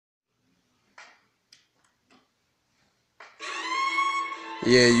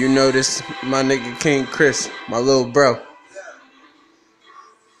Yeah, you know this, my nigga King Chris, my little bro.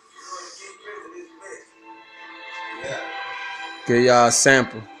 Give y'all a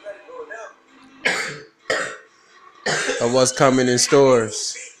sample of what's coming in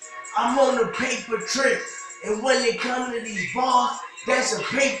stores. I'm on a paper trip, and when it come to these bars, that's a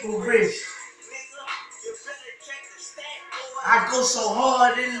paper risk. I go so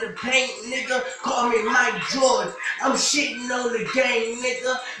hard in the paint, nigga, call me Mike Jordan. I'm shitting on the game,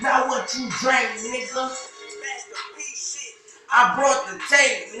 nigga, not what you drank, nigga. I brought the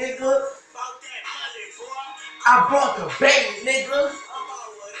tank, nigga. I brought the bank, nigga.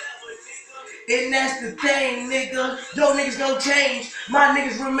 And that's the thing, nigga. Yo niggas gon' change. My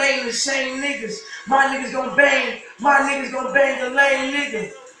niggas remain the same niggas. My niggas gon' bang. My niggas gon' bang a lame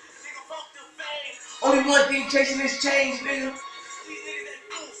nigga. Only one thing chasing this change, nigga.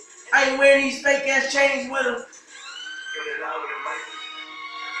 I ain't wearing these fake ass chains with them.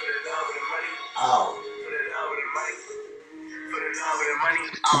 Oh.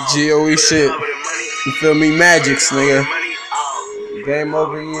 GOE shit. You feel me? Magics, nigga. Game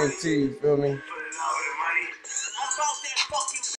over ENT, you feel me?